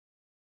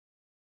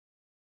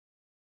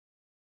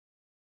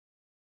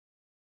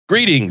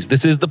Greetings,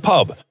 this is The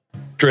Pub,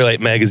 Straylight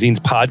Magazine's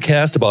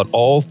podcast about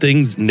all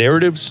things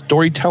narrative,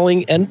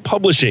 storytelling, and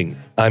publishing.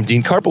 I'm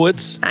Dean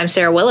Karpowitz. I'm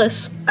Sarah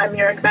Willis. I'm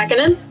Eric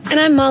Mackinnon. And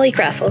I'm Molly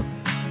Kressel.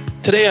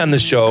 Today on the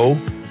show,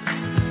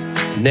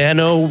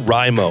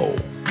 NaNoWriMo.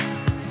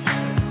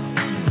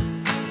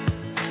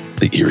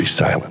 The eerie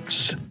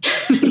silence.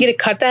 You gonna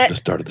cut that? At the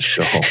start of the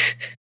show.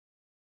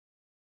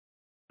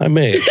 I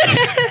may.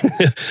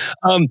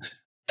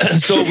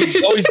 So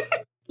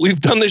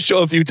we've done this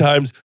show a few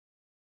times.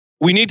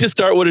 We need to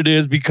start what it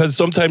is because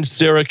sometimes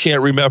Sarah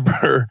can't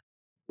remember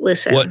what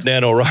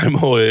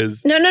NaNoWriMo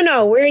is.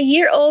 No. We're a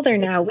year older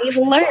now. We've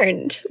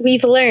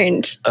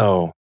learned.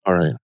 Oh, all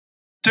right.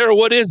 Sarah,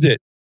 what is it?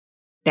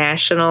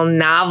 National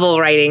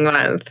Novel Writing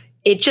Month.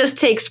 It just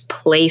takes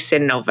place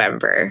in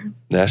November.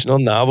 National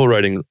Novel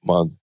Writing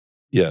Month.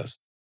 Yes.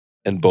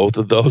 And both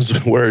of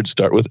those words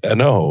start with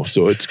N-O,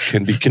 so it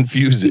can be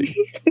confusing.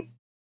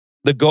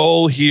 The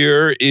goal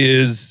here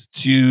is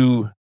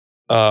to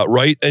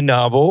write a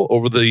novel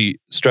over the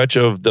stretch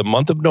of the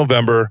month of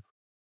November,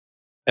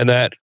 and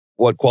that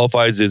what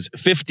qualifies is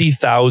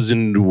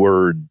 50,000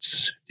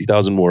 words.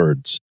 50,000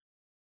 words.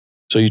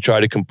 So you try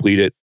to complete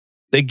it.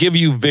 They give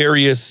you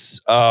various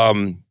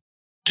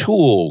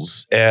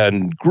tools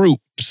and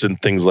groups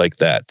and things like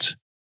that.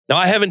 Now,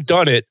 I haven't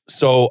done it,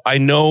 so I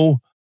know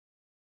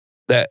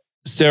that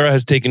Sarah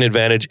has taken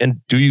advantage. And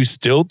do you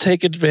still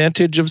take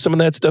advantage of some of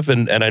that stuff?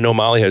 And I know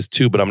Molly has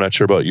too, but I'm not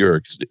sure about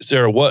yours.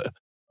 Sarah, what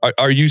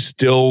are you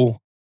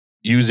still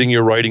using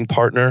your writing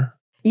partner?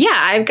 Yeah,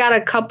 I've got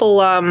a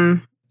couple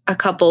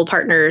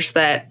partners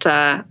that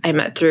I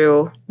met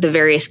through the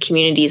various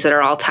communities that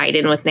are all tied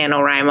in with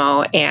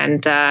NaNoWriMo.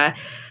 And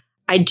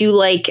I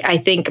do I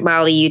think,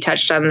 Molly, you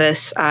touched on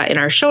this in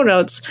our show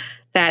notes,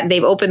 that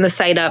they've opened the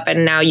site up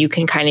and now you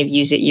can kind of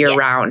use it year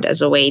round as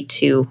a way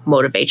to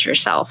motivate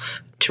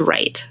yourself to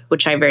write,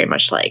 which I very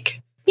much like.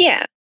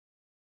 Yeah.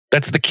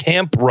 That's the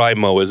Camp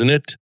Rimo, isn't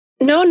it?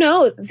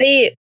 No.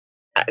 They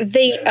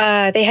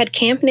had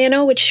Camp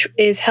Nano, which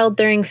is held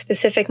during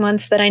specific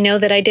months that I know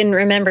that I didn't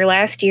remember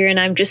last year, and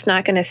I'm just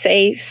not going to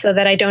say so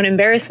that I don't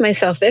embarrass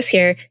myself this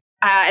year.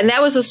 And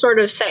that was a sort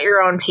of set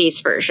your own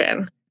pace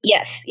version.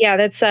 Yes. Yeah,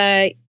 that's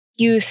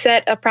you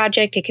set a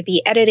project. It could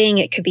be editing,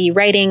 it could be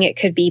writing, it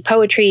could be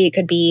poetry, it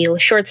could be a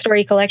short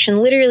story collection,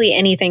 literally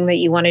anything that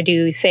you want to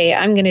do. Say,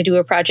 I'm going to do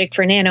a project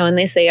for Nano, and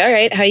they say, all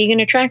right, how are you going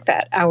to track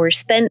that? Hours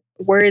spent,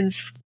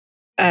 words,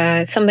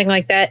 something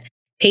like that,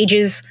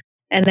 pages,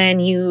 and then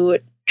you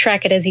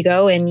track it as you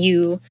go, and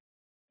you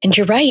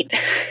write.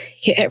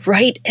 You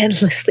write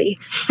endlessly.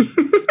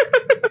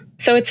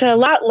 So it's a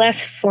lot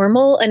less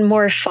formal and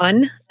more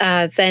fun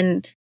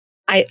than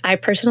I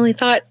personally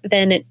thought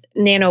than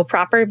Nano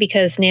proper,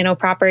 because Nano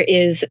proper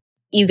is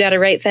you got to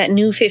write that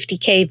new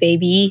 50K,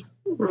 baby.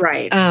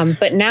 Right.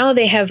 But now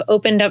they have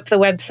opened up the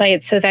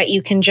website so that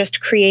you can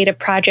just create a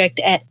project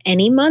at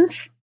any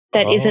month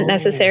that isn't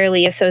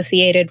necessarily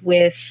associated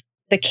with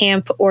the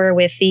camp or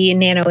with the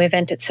Nano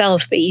event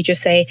itself. But you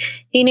just say,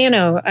 hey,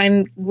 Nano,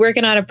 I'm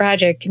working on a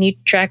project. Can you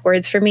track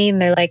words for me?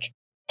 And they're like,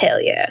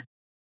 hell yeah.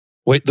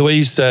 Wait, the way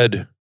you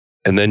said,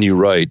 and then you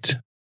write,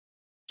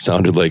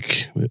 sounded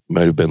like it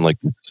might have been like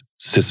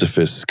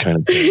Sisyphus kind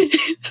of thing.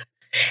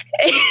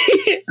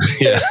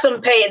 There's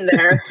some pain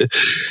there.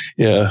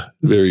 Yeah,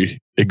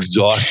 very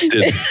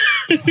exhausted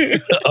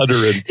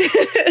utterance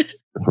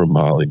from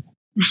Molly.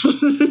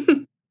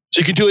 So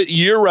you can do it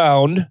year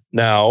round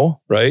now,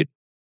 right?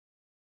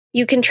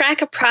 You can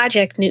track a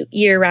project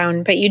year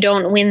round, but you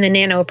don't win the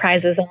Nano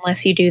prizes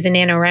unless you do the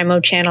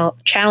NaNoWriMo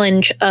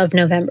challenge of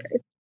November.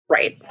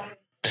 Right.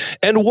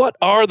 And what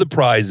are the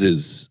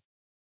prizes?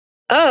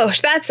 Oh,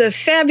 that's a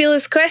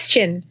fabulous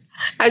question.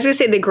 I was going to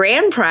say the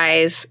grand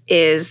prize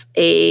is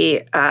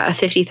a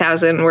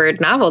 50,000 word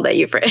novel that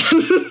you've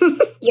written.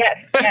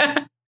 Yes.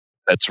 Yeah.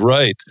 That's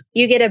right.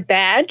 You get a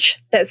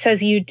badge that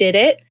says you did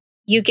it.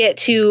 You get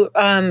to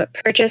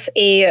purchase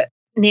a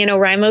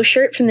NaNoWriMo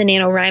shirt from the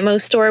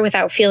NaNoWriMo store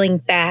without feeling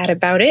bad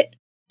about it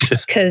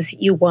because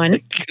you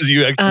won. Because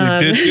you actually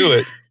did do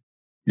it.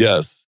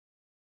 Yes.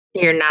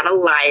 You're not a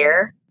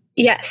liar.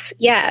 Yes.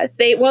 Yeah.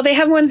 They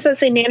have ones that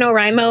say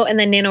NaNoWriMo and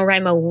then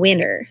NaNoWriMo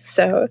winner.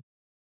 So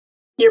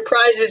your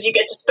prize is you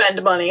get to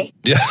spend money.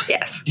 Yeah.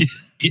 Yes.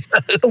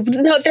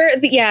 No,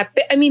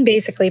 I mean,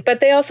 basically,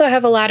 but they also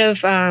have a lot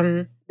of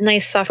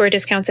nice software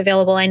discounts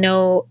available. I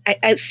know,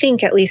 I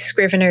think at least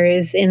Scrivener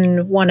is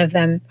in one of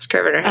them.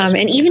 Scrivener has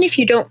and even if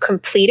you don't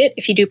complete it,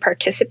 if you do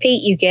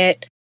participate, you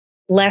get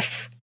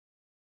less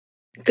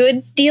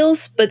good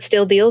deals, but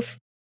still deals.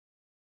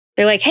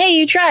 They're like, hey,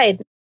 you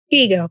tried.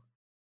 Here you go.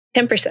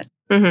 10%.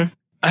 Mm-hmm.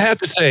 I have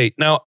to say,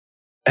 now,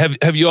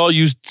 have you all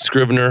used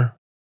Scrivener?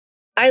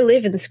 I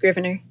live in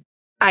Scrivener.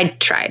 I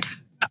tried.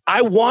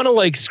 I want to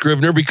like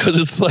Scrivener because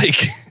it's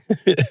like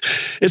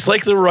it's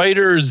like the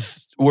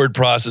writer's word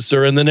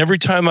processor, and then every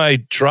time I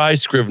try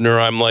Scrivener,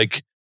 I'm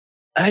like,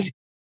 I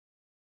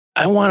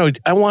want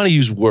to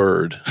use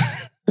Word,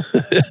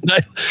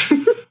 and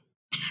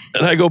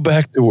I go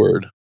back to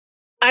Word.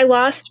 I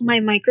lost my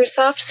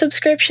Microsoft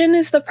subscription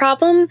is the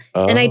problem.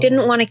 And I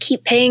didn't want to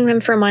keep paying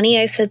them for money.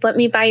 I said, let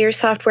me buy your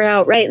software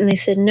outright. And they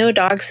said, no,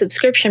 dog,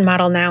 subscription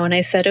model now. And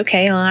I said,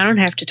 okay, well, I don't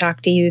have to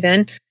talk to you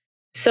then.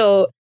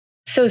 So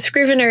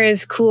Scrivener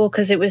is cool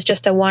because it was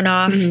just a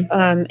one-off.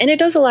 And it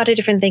does a lot of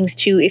different things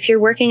too. If you're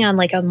working on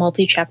like a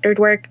multi-chaptered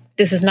work,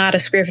 this is not a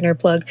Scrivener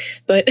plug,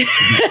 but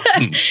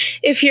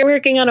if you're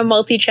working on a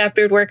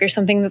multi-chaptered work or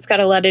something that's got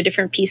a lot of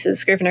different pieces,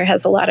 Scrivener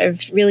has a lot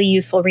of really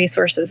useful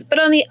resources. But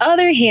on the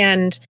other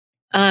hand,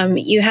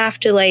 you have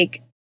to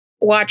like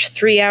watch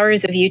 3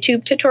 hours of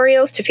YouTube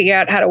tutorials to figure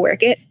out how to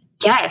work it.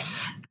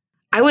 Yes.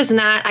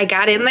 I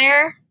got in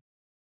there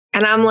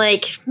and I'm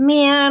like,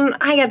 man,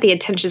 I got the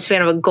attention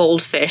span of a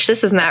goldfish.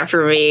 This is not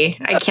for me.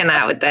 I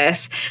cannot with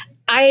this.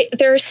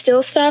 There's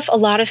still a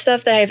lot of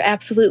stuff that I have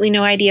absolutely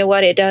no idea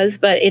what it does,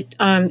 but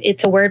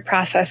it's a word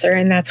processor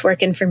and that's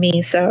working for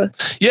me. So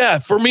yeah,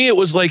 for me, it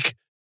was like,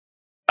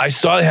 I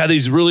saw they had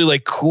these really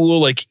like cool,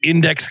 like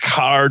index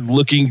card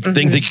looking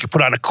things that you could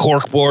put on a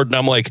cork board. And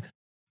I'm like,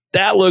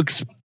 that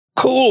looks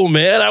cool,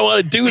 man. I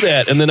want to do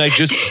that. And then I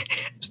just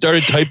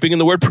started typing in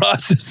the word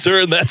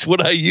processor and that's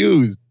what I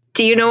used.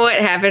 Do you know what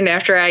happened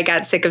after I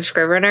got sick of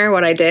Scrivener?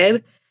 What I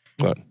did?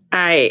 What?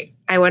 I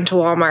went to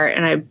Walmart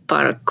and I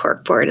bought a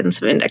corkboard and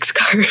some index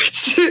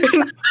cards.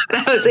 And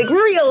I was like,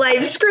 real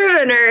life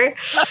Scrivener.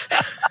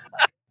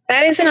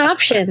 That is an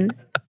option.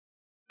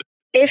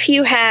 If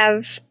you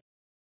have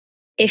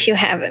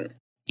him.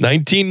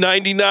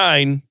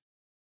 $19.99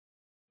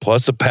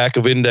 plus a pack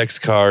of index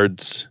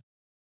cards,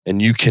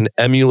 and you can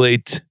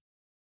emulate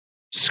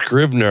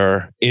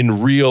Scrivener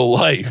in real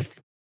life.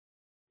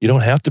 You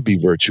don't have to be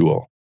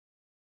virtual.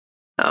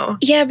 Oh.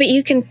 Yeah, but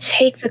you can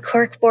take the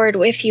corkboard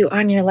with you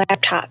on your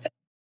laptop.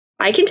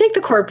 I can take the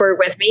corkboard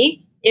with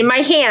me in my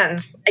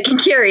hands. I can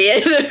carry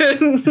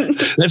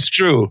it. That's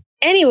true.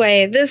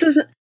 Anyway, this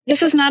is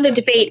not a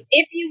debate.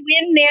 If you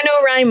win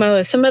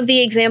NaNoWriMo, some of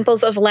the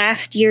examples of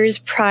last year's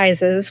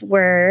prizes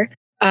were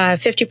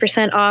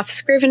 50% off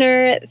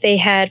Scrivener. They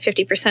had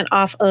 50%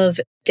 off of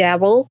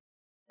Dabble.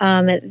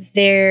 Oh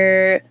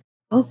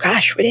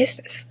gosh, what is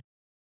this?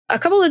 A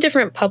couple of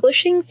different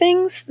publishing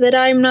things that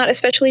I'm not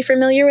especially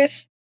familiar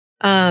with.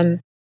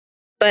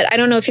 But I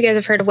don't know if you guys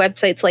have heard of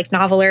websites like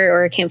Noveler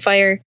or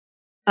Campfire.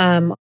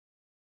 A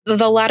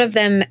lot of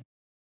them,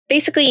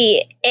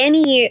 basically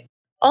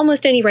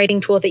almost any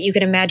writing tool that you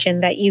could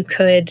imagine that you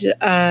could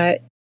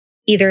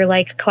either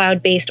like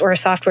cloud-based or a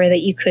software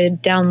that you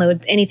could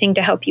download, anything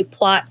to help you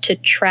plot, to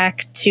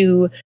track,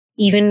 to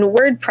even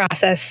word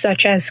process,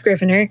 such as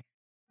Scrivener,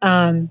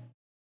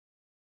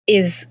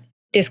 is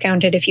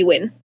discounted if you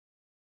win.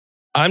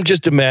 I'm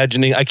just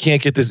imagining, I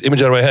can't get this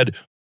image out of my head.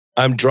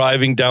 I'm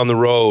driving down the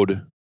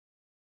road.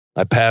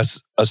 I'm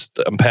passing a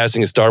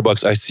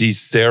Starbucks. I see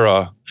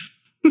Sarah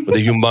with a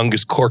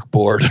humongous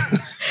corkboard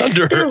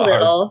under her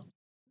arm,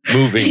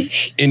 moving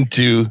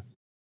into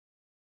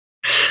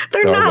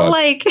They're Starbucks not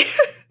like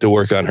to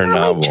work on her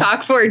novel. Like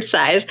chalkboard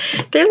size.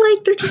 They're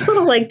just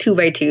little like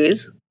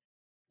 2x2s.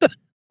 I'm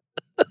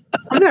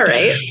all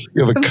right.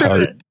 You have a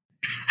cart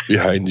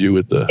behind you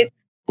with the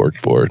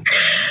corkboard.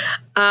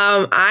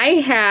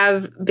 I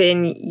have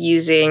been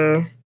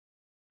using,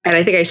 and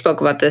I think I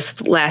spoke about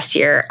this last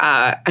year.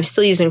 I'm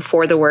still using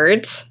For the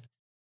Words,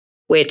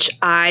 which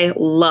I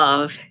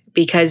love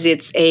because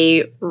it's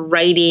a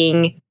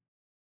writing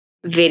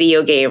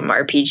video game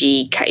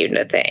RPG kind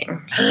of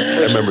thing.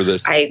 I remember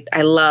this. I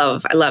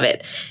love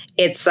it.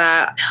 It's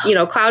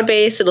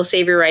cloud-based. It'll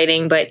save your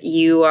writing, but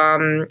you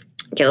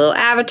get a little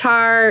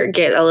avatar,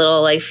 get a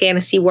little like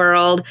fantasy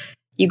world.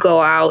 You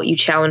go out, you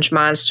challenge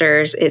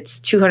monsters.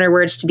 It's 200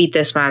 words to beat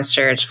this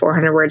monster. It's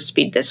 400 words to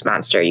beat this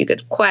monster. You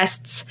get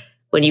quests.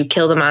 When you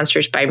kill the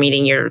monsters by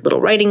meeting your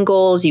little writing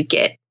goals, you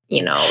get,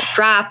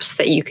 drops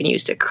that you can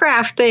use to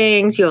craft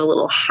things. You have a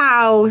little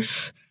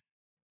house.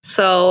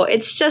 So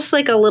it's just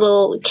like a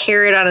little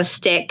carrot on a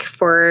stick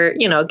for,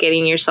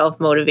 getting yourself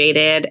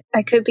motivated.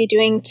 I could be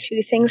doing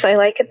two things I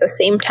like at the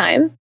same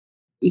time.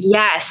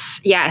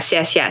 Yes.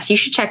 You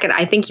should check it.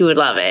 I think you would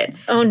love it.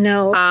 Oh,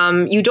 no.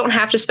 You don't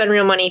have to spend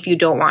real money if you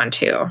don't want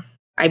to,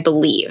 I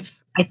believe.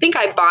 I think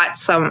I bought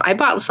some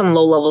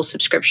low-level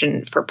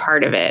subscription for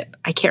part of it.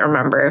 I can't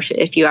remember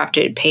if you have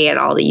to pay at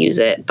all to use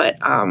it, but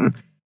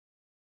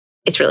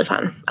it's really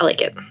fun. I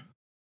like it.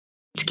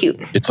 It's cute.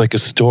 It's like a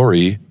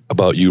story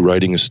about you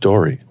writing a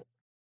story.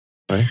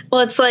 Right?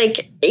 Well, it's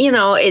like,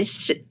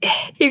 it's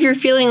if you're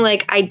feeling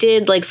like I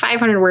did like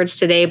 500 words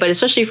today, but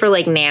especially for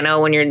like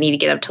Nano when you need to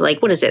get up to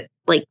like, what is it?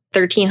 Like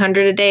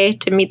 1,300 a day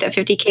to meet that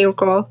 50K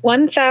goal?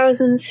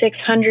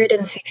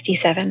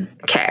 1,667.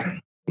 Okay.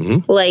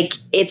 Mm-hmm. Like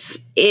it's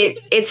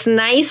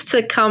nice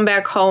to come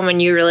back home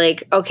and you're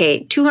like,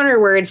 okay, 200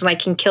 words and I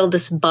can kill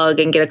this bug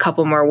and get a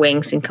couple more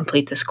wings and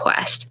complete this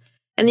quest.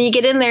 And then you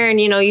get in there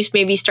and, you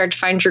maybe start to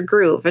find your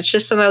groove. It's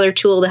just another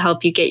tool to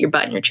help you get your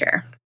butt in your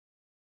chair.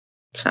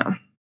 So,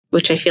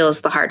 which I feel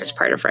is the hardest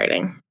part of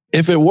writing.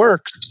 If it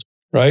works,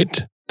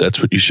 right?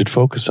 That's what you should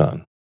focus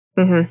on.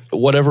 Mm-hmm.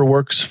 Whatever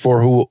works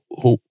for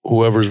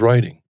whoever's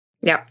writing.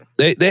 Yeah.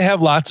 They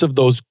have lots of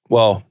those,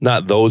 well,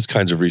 not those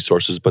kinds of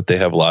resources, but they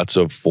have lots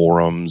of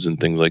forums and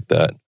things like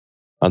that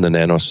on the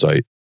Nano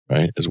site,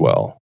 right, as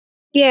well.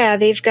 Yeah,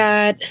 they've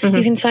got,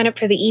 you can sign up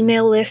for the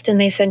email list and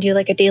they send you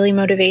like a daily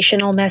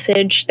motivational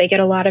message. They get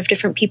a lot of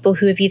different people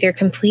who have either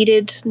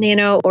completed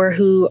Nano or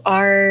who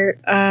are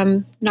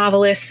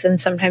novelists, and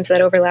sometimes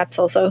that overlaps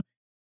also.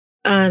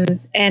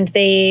 And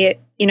they,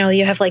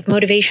 you have like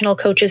motivational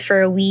coaches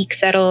for a week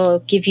that'll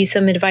give you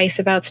some advice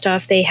about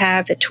stuff. They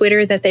have a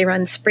Twitter that they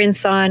run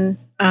sprints on.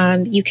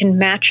 You can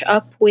match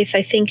up with,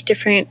 I think,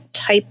 different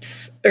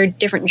types or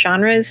different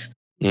genres.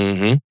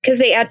 Because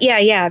they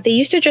add, they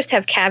used to just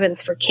have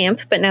cabins for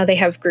camp, but now they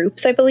have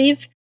groups, I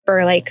believe,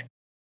 for like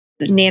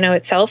Nano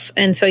itself.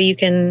 And so you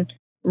can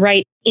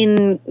write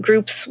in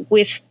groups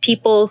with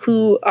people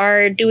who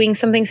are doing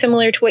something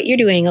similar to what you're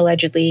doing,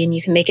 allegedly, and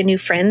you can make a new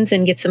friends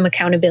and get some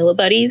accountability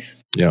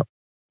buddies. Yep.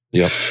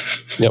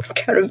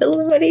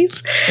 Accountability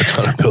buddies.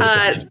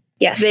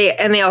 Yes.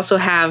 They also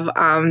have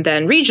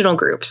then regional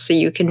groups, so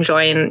you can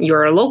join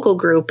your local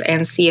group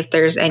and see if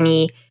there's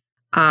any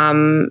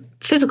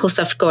physical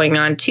stuff going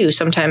on too.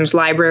 Sometimes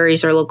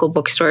libraries or local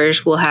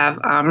bookstores will have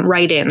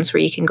write-ins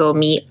where you can go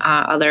meet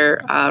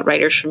other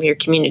writers from your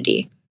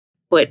community,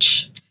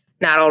 which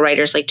not all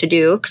writers like to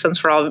do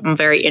since we're all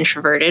very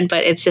introverted,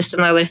 but it's just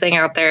another thing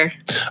out there.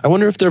 I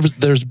wonder if there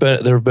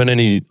have been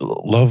any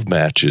love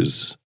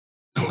matches.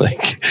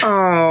 Like,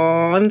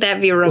 oh, wouldn't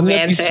that be romantic?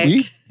 Wouldn't that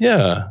be sweet?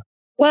 Yeah.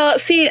 Well,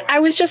 see, I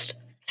was just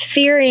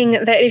fearing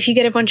that if you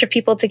get a bunch of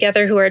people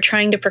together who are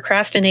trying to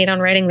procrastinate on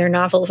writing their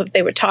novels, that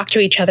they would talk to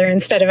each other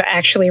instead of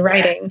actually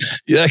writing.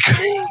 Yeah.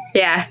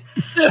 Yeah.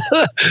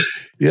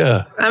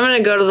 Yeah. I'm going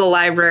to go to the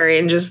library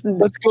and just...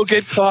 Let's go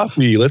get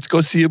coffee. Let's go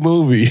see a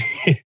movie.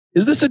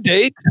 Is this a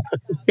date?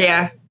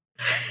 Yeah.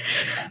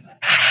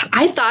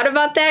 I thought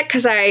about that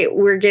because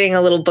we're getting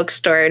a little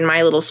bookstore in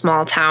my little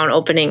small town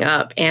opening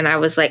up. And I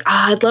was like,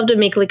 I'd love to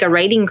make like a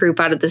writing group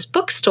out of this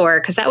bookstore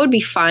because that would be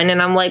fun.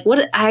 And I'm like,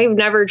 what? I've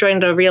never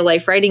joined a real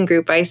life writing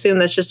group. I assume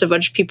that's just a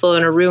bunch of people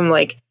in a room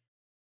like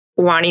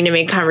wanting to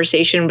make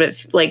conversation,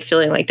 but like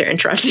feeling like they're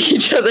interrupting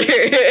each other.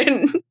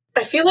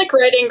 I feel like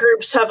writing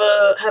groups have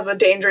a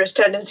dangerous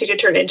tendency to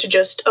turn into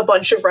just a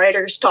bunch of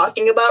writers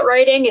talking about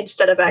writing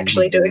instead of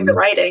actually doing the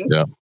writing.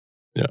 Yeah.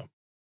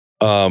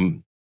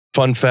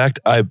 Fun fact,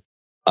 I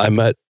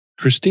met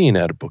Christine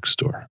at a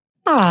bookstore.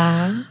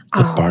 Aww.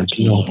 At Barnes &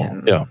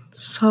 Noble. Yeah.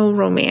 So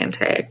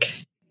romantic.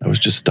 I was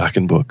just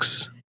stocking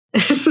books.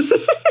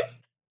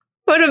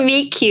 What a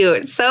meet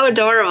cute. So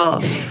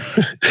adorable.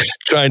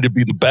 Trying to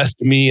be the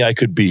best me I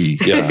could be.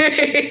 Yeah.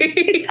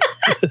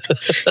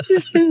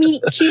 Is the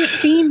meet cute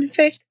Dean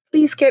fic?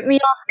 Please get me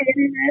off the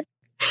internet.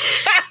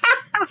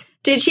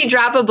 Did she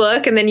drop a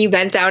book and then you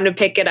bent down to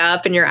pick it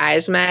up and your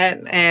eyes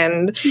met?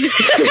 And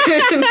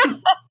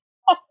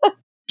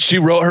she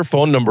wrote her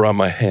phone number on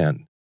my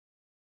hand.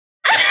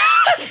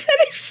 That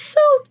is so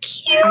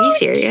cute. Are you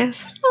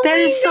serious? Oh, that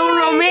is so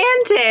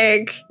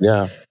romantic.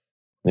 Yeah.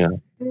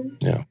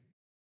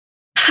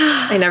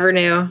 I never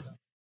knew.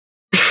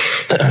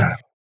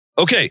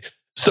 Okay.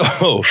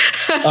 So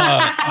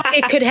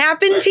it could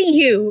happen to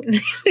you.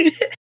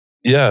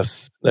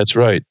 Yes, that's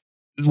right.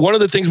 One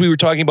of the things we were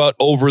talking about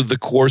over the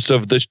course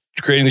of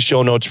creating the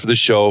show notes for the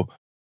show,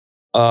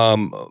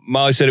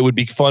 Molly said it would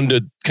be fun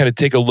to kind of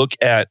take a look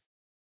at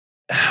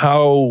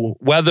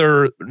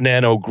whether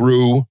Nano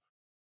grew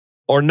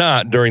or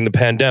not during the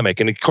pandemic.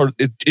 And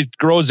it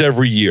grows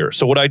every year.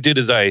 So what I did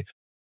is I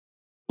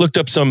looked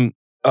up some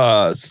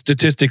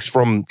statistics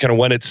from kind of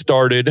when it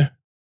started.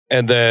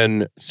 And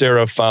then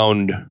Sarah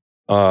found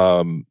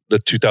the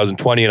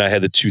 2020 and I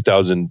had the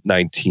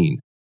 2019.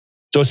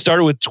 So it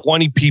started with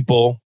 20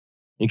 people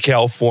in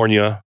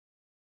California.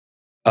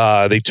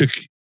 They took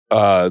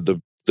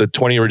the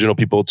 20 original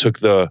people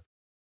took a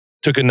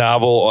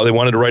novel, or they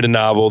wanted to write a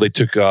novel. They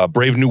took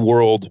Brave New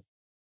World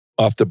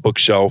off the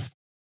bookshelf,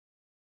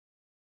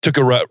 took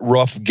a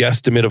rough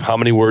guesstimate of how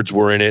many words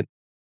were in it,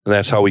 and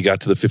that's how we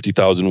got to the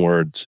 50,000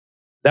 words.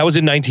 That was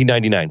in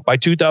 1999. By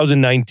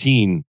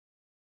 2019,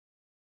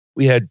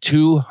 we had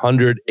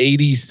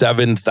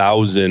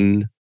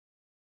 287,000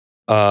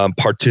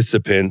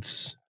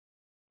 participants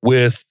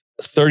with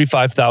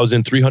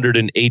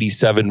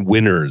 35,387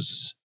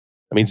 winners.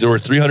 That means there were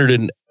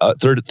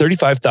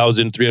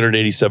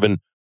 35,387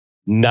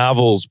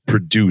 novels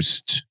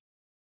produced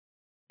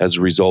as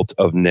a result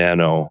of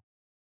Nano.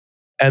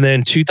 And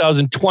then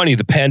 2020,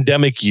 the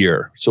pandemic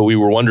year. So we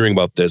were wondering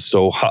about this.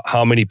 So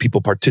how many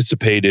people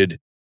participated?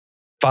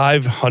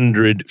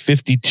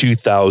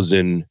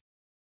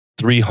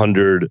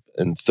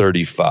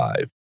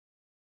 552,335.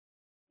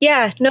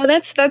 Yeah, no,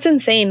 that's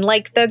insane.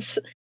 Like that's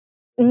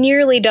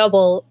nearly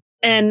double.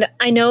 And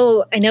I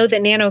know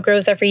that Nano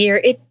grows every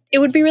year. It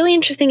would be really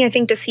interesting, I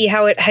think, to see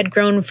how it had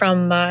grown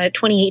from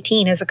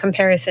 2018 as a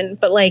comparison.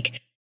 But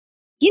like,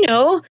 there are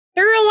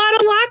a lot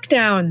of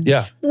lockdowns.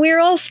 Yeah. We're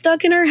all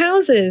stuck in our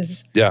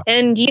houses. Yeah.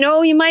 And,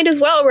 you might as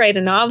well write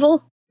a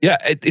novel. Yeah,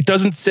 it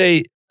doesn't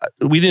say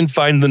we didn't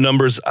find the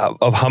numbers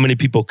of how many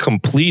people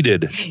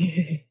completed.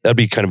 That'd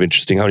be kind of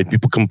interesting. How many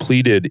people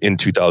completed in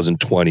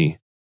 2020?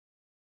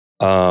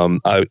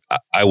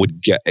 I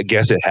would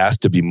guess it has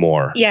to be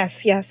more.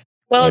 Yes.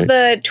 Well, Right.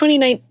 the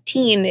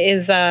 2019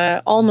 is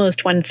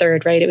almost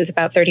 1/3, right? It was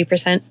about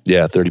 30%.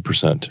 Yeah,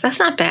 30%. That's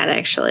not bad,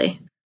 actually.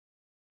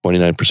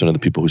 29% of the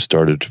people who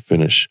started to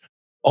finish.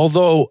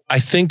 Although I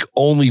think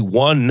only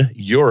one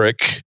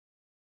Uric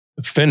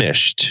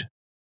finished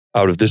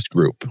out of this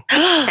group.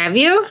 Have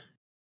you?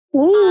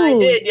 Ooh, I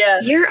did,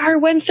 yes. You're our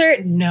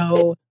 1/3.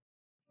 No.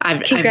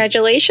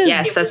 Congratulations.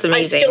 Yes, that's I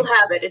amazing. still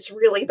have it. It's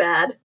really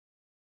bad.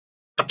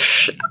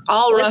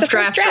 All What's rough the first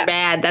drafts are draft?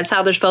 bad. That's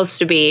how they're supposed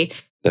to be.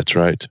 That's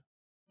right.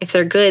 If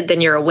they're good,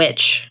 then you're a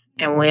witch,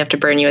 and we have to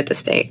burn you at the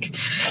stake.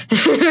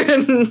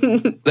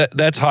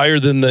 That's higher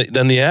than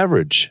the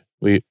average.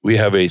 We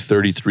have a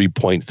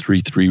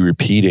 33.33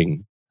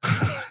 repeating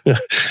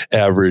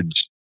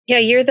average. Yeah,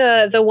 you're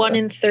the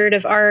 1/3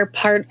 of our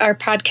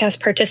podcast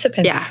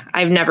participants. Yeah,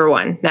 I've never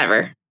won.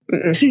 Never.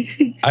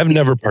 Mm-mm. I've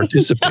never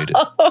participated.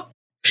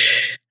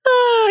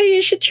 Oh,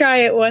 you should try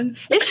it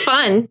once. It's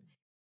fun.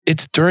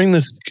 It's during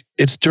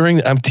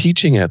I'm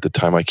teaching at the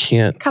time. I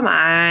can't. Come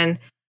on.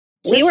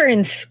 We were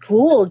in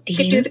school, You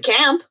could Dean. do the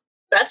camp.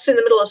 That's in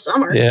the middle of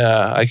summer.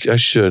 Yeah, I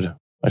should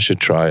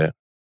try it.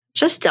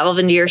 Just delve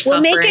into your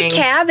We'll suffering. make a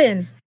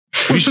cabin.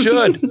 We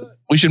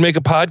should make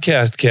a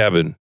podcast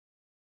cabin.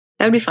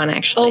 That would be fun,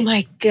 actually. Oh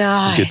my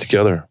God. Get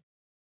together.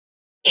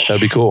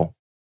 That'd be cool.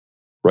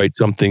 Write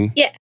something.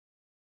 Yeah.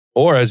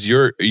 Or as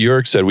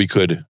Yurick said, we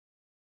could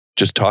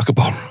just talk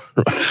about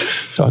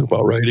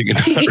writing and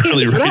not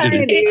really That's what I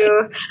writing.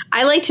 do.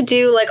 I like to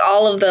do like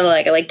all of the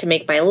I like to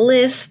make my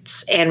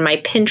lists and my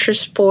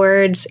Pinterest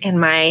boards and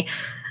my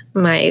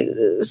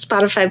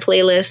Spotify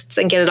playlists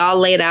and get it all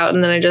laid out,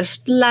 and then I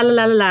just la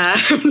la la la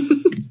la.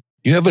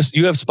 You have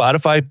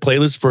Spotify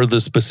playlist for the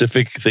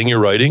specific thing you're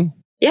writing?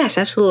 Yes,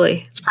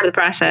 absolutely. It's part of the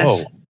process.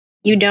 Oh,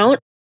 You don't?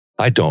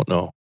 I don't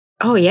know.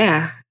 Oh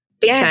yeah,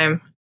 big Yeah.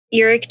 time.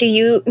 Uric, do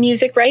you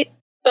music write?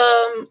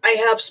 I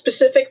have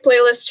specific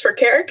playlists for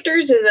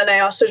characters, and then I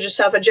also just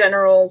have a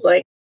general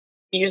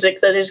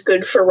music that is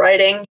good for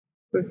writing.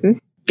 Mm-hmm.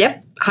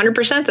 Yep,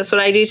 100%. That's what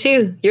I do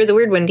too. You're the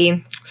weird one,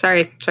 Dean.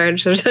 Sorry, I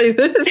just have to tell you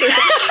this.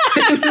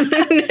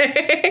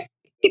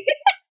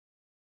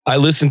 I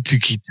listen to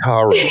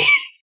Kitaro.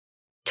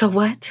 To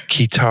what?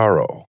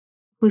 Kitaro.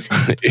 Who's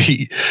that?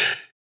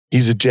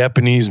 He's a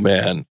Japanese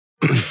man.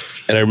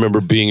 And I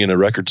remember being in a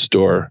record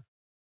store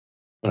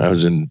when I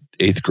was in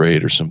 8th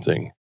grade or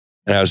something.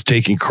 And I was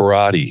taking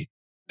karate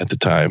at the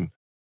time.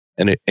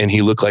 And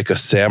he looked like a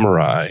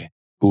samurai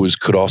who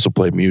could also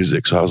play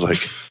music. So I was like,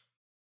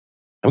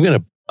 I'm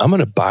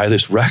gonna buy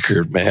this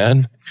record,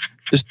 man.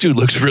 This dude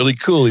looks really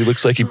cool. He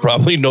looks like he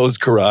probably knows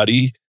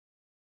karate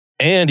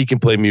and he can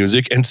play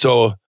music. And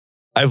so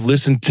I've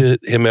listened to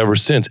him ever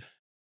since.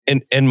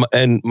 And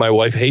my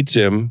wife hates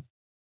him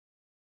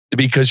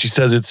because she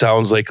says it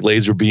sounds like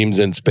laser beams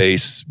and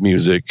space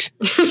music.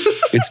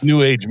 It's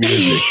new age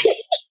music.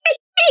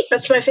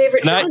 That's my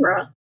favorite And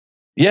genre.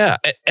 Yeah,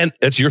 and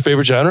that's your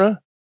favorite genre?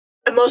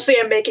 Mostly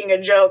I'm making a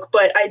joke,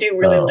 but I do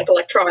really like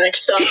electronic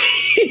stuff.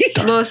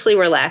 Mostly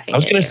we're laughing. I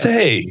was at gonna you.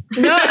 say.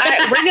 No,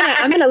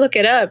 I'm gonna look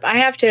it up. I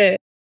have to.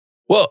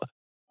 Well,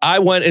 I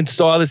went and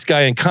saw this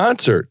guy in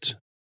concert,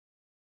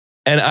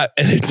 and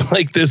it's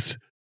like this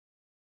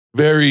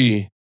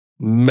very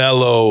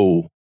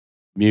mellow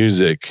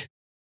music,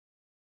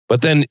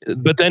 but then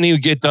he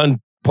would get done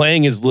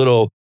playing his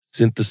little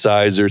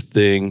synthesizer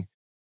thing,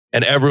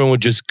 and everyone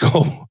would just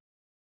go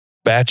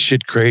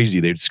batshit crazy.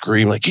 They'd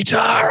scream like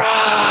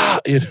 "Guitarra!"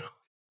 You know,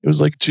 it was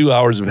like 2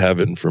 hours of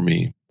heaven for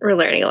me. We're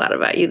learning a lot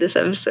about you this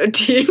episode,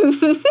 Dean.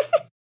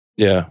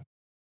 Yeah,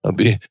 it'll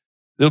be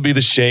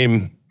the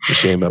shame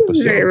This is very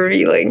episode.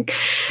 revealing.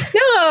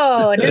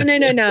 No.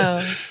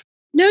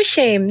 No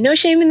shame. No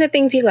shame in the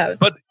things you love.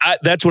 But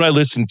that's what I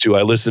listened to.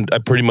 I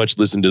pretty much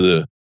listened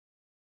to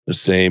the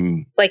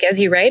same. Like as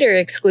you write, or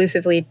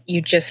exclusively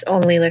you just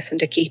only listen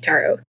to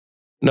Kitaro?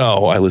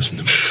 No, I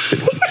listened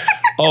to.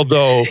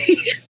 Although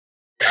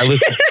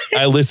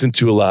I listen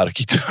to a lot of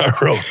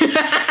Kitaro.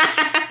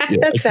 Yeah,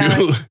 That's I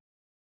do. valid.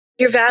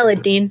 You're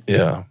valid, Dean.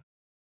 Yeah.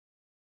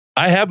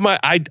 I have my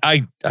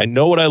I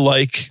know what I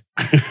like.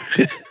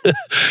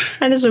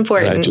 That is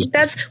important.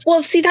 That's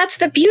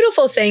the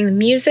beautiful thing.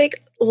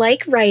 Music,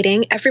 like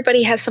writing,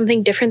 everybody has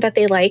something different that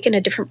they like and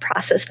a different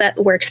process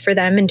that works for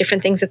them and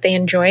different things that they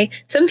enjoy.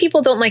 Some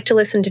people don't like to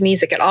listen to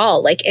music at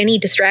all. Like any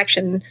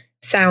distraction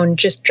sound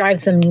just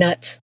drives them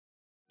nuts.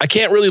 I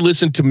can't really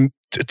listen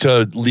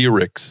to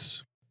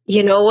lyrics.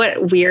 You know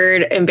what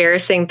weird,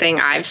 embarrassing thing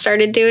I've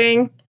started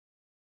doing?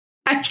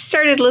 I've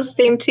started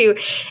listening to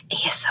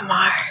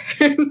ASMR.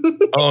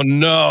 Oh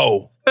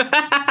no.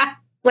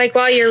 Like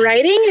while you're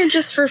writing or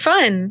just for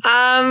fun?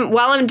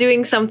 While I'm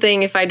doing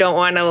something, if I don't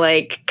want to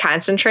like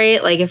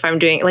concentrate, like if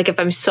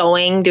I'm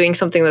sewing, doing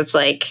something that's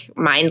like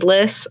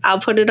mindless, I'll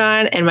put it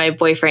on, and my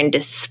boyfriend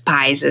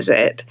despises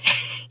it.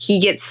 He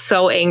gets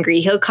so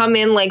angry. He'll come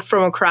in like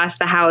from across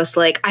the house,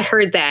 like, I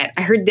heard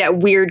that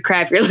weird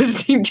crap you're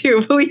listening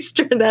to. Please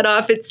turn that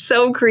off. It's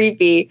so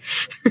creepy.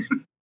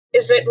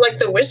 Is it like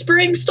the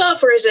whispering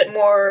stuff, or is it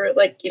more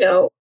like,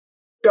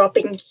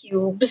 dropping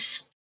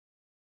cubes?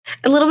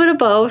 A little bit of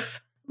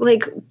both.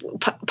 Like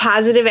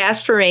positive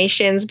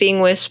affirmations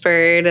being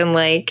whispered and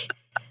like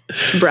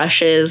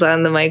brushes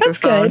on the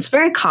microphone. It's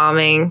very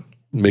calming.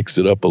 Mix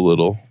it up a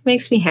little.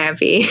 Makes me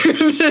happy.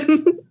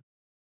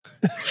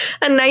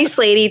 A nice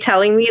lady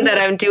telling me that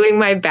I'm doing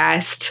my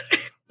best.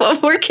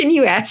 What more can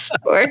you ask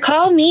for?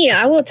 Call me.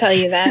 I will tell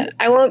you that.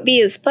 I won't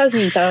be as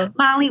pleasant though.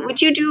 Molly,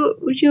 would you do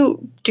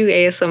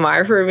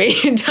ASMR for me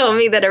and tell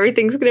me that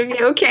everything's going to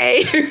be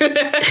okay?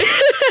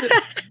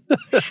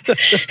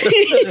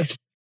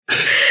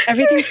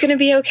 Everything's going to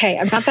be okay.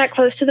 I'm not that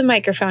close to the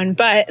microphone,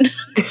 but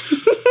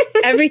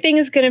everything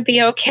is going to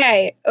be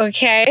okay.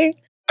 Okay.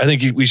 I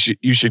think you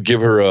should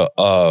give her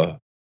a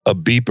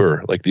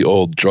beeper like the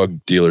old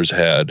drug dealers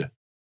had,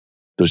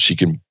 so she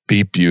can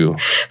beep you.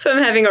 If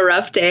I'm having a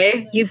rough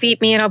day, you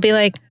beep me and I'll be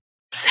like,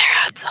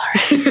 Sarah, it's all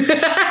right.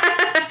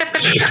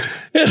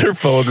 And her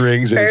phone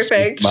rings and Perfect.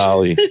 It's just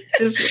Molly.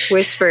 Just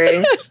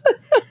whispering.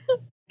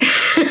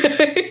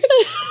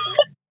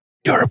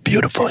 You're a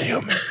beautiful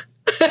human.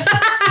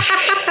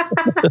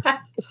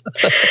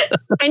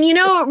 And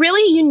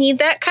really you need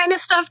that kind of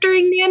stuff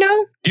during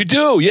Nano. You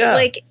do, yeah.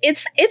 Like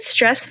it's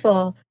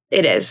stressful.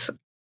 It is.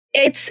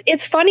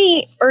 It's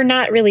funny, or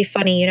not really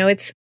funny,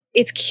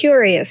 it's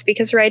curious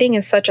because writing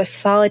is such a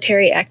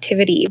solitary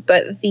activity,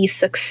 but the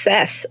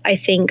success, I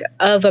think,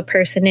 of a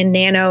person in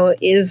Nano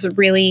is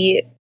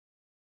really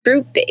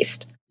group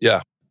based.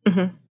 Yeah.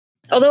 Mm-hmm.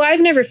 Although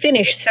I've never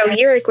finished, so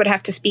Yurik would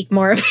have to speak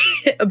more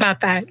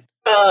about that.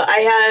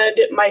 I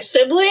had my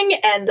sibling,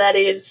 and that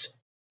is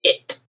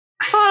it.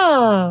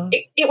 Oh.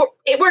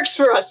 It works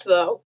for us,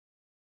 though.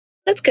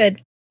 That's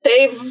good.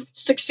 They've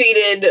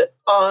succeeded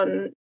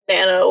on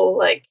Nano,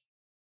 like,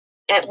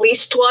 at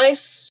least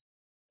twice,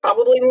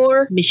 probably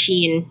more.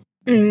 Machine.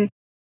 Mm.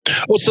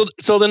 Well,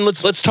 so then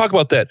let's talk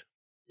about that.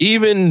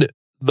 Even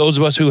those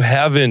of us who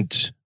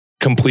haven't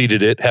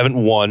completed it,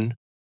 haven't won,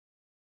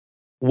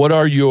 what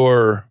are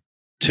your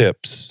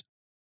tips?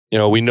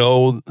 We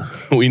know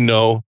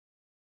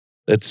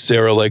that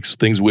Sarah likes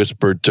things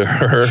whispered to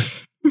her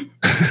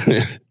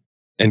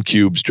and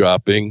cubes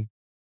dropping.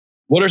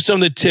 What are some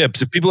of the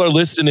tips? If people are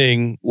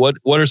listening, what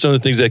are some of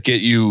the things that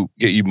get you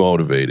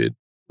motivated,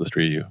 the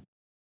three of you?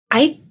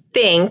 I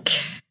think,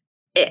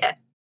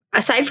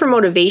 aside from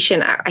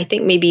motivation, I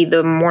think maybe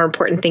the more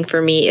important thing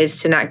for me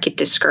is to not get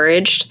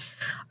discouraged.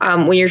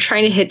 When you're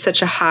trying to hit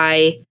such a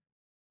high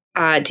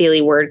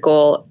daily word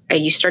goal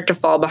and you start to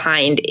fall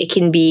behind, it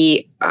can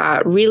be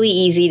really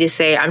easy to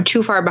say, I'm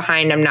too far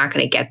behind, I'm not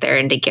going to get there,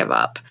 and to give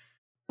up.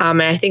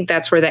 And I think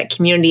that's where that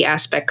community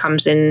aspect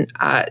comes in,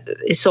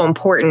 is so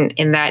important,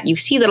 in that you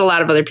see that a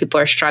lot of other people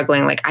are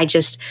struggling. Like,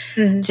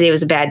 today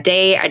was a bad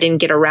day. I didn't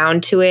get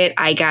around to it.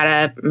 I got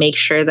to make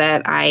sure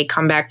that I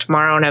come back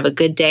tomorrow and have a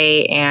good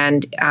day.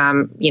 And,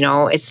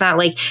 it's not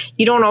like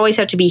you don't always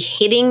have to be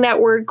hitting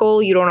that word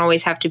goal. You don't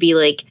always have to be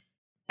like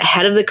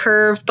ahead of the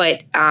curve.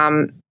 But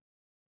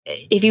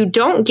if you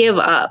don't give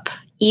up,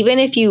 even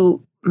if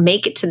you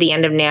make it to the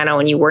end of Nano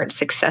and you weren't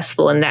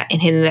successful in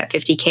hitting that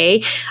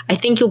 50K, I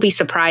think you'll be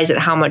surprised at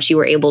how much you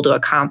were able to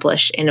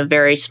accomplish in a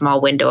very small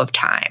window of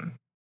time.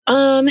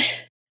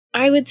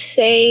 I would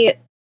say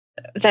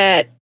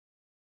that,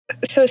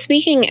 so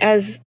speaking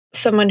as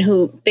someone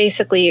who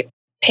basically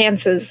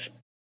pantses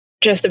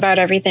just about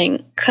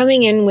everything,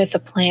 coming in with a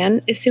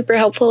plan is super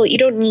helpful. You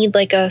don't need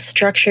like a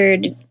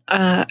structured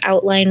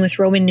outline with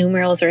Roman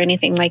numerals or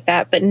anything like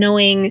that, but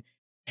knowing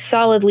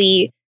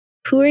solidly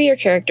who are your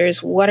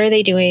characters, what are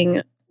they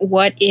doing,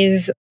 what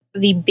is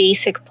the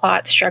basic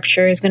plot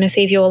structure is going to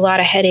save you a lot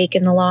of headache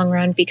in the long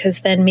run,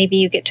 because then maybe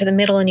you get to the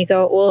middle and you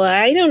go, well,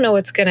 I don't know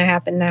what's going to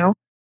happen now.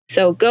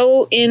 So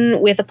go in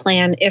with a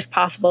plan if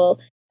possible.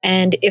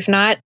 And if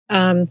not,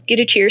 get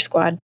a cheer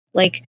squad.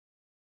 Like,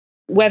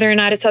 whether or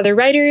not it's other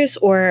writers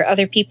or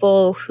other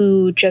people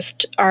who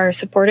just are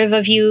supportive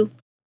of you,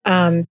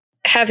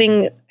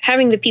 having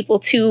the people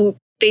to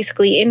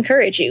basically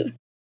encourage you.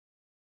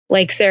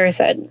 Like Sarah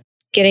said,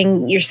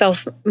 getting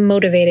yourself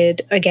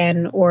motivated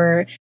again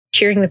or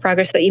cheering the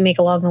progress that you make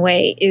along the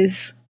way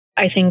is,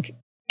 I think,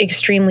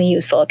 extremely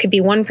useful. It could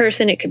be one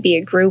person, it could be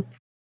a group,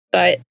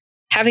 but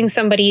having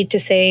somebody to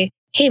say,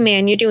 hey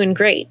man, you're doing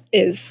great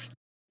is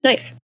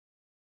nice.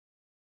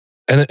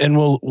 And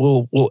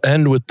we'll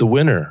end with the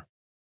winner.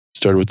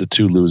 Started with the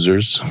two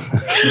losers.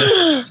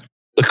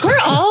 We're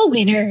all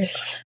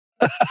winners.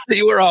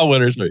 You were all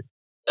winners. Right?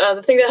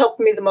 The thing that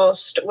helped me the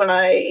most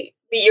the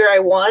year I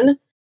won,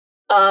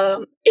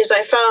 is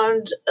I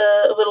found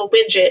a little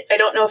widget, I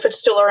don't know if it's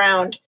still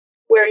around,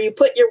 where you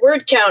put your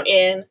word count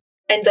in,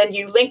 and then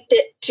you linked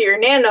it to your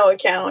Nano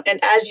account, and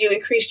as you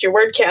increased your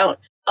word count,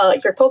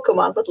 your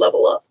Pokemon would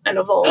level up and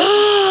evolve.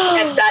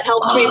 And that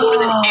helped me more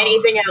than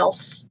anything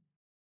else.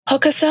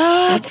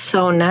 Pokesop. That's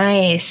so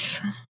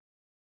nice.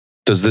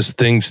 Does this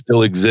thing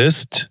still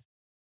exist?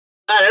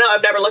 I don't know.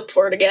 I've never looked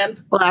for it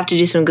again. We'll have to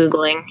do some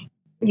Googling.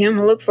 Yeah, I'm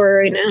gonna look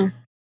for it right now.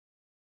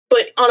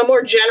 But on a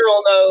more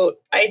general note,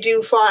 I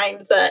do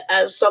find that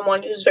as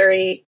someone who's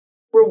very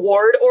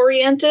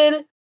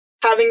reward-oriented,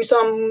 having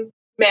some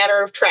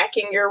manner of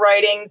tracking your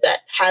writing that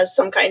has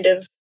some kind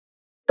of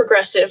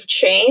progressive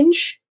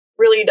change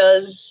really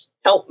does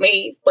help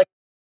me like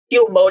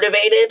feel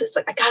motivated. It's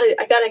like I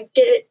gotta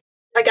get it.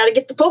 I gotta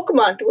get the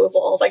Pokemon to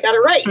evolve. I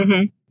gotta write.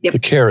 Mm-hmm. Yep. The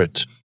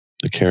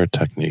carrot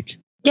technique.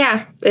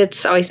 Yeah,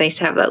 it's always nice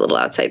to have that little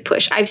outside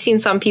push. I've seen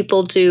some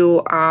people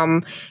do,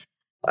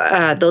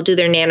 they'll do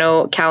their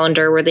nano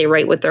calendar where they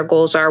write what their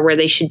goals are, where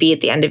they should be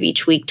at the end of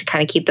each week to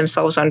kind of keep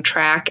themselves on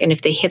track. And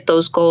if they hit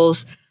those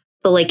goals,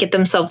 they'll like get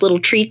themselves little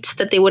treats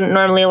that they wouldn't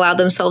normally allow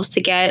themselves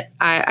to get.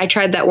 I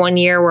tried that one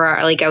year where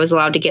I was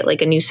allowed to get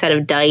like a new set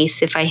of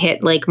dice if I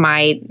hit like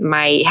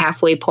my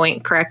halfway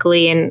point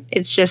correctly. And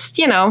it's just,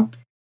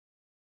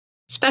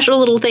 special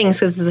little things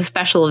because it's a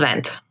special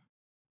event.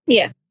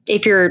 Yeah.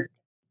 If you're,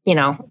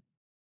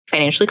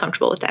 financially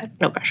comfortable with that,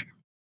 no pressure.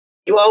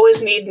 You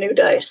always need new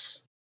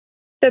dice.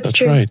 That's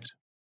true. Right.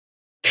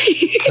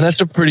 And that's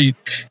a pretty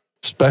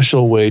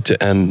special way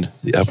to end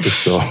the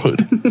episode.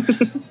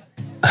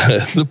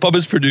 The pub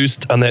is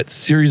produced on that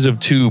series of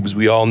tubes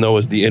we all know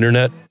as the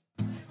internet,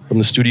 from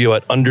the studio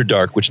at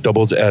Underdark, which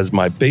doubles as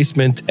my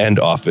basement and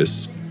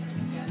office.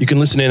 You can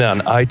listen in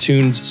on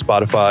iTunes,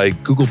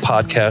 Spotify, Google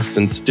Podcasts,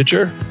 and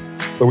Stitcher,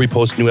 where we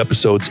post new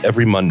episodes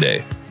every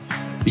Monday.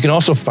 You can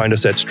also find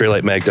us at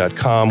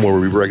straylightmag.com, where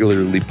we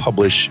regularly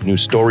publish new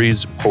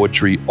stories,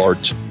 poetry,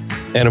 art,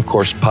 and of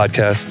course,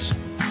 podcasts.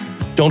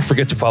 Don't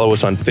forget to follow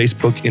us on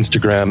Facebook,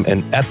 Instagram,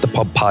 and at The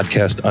Pub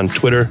Podcast on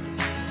Twitter.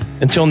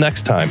 Until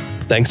next time,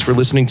 thanks for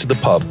listening to The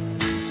Pub,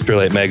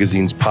 Straylight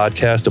Magazine's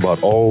podcast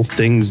about all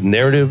things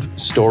narrative,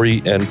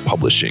 story, and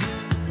publishing.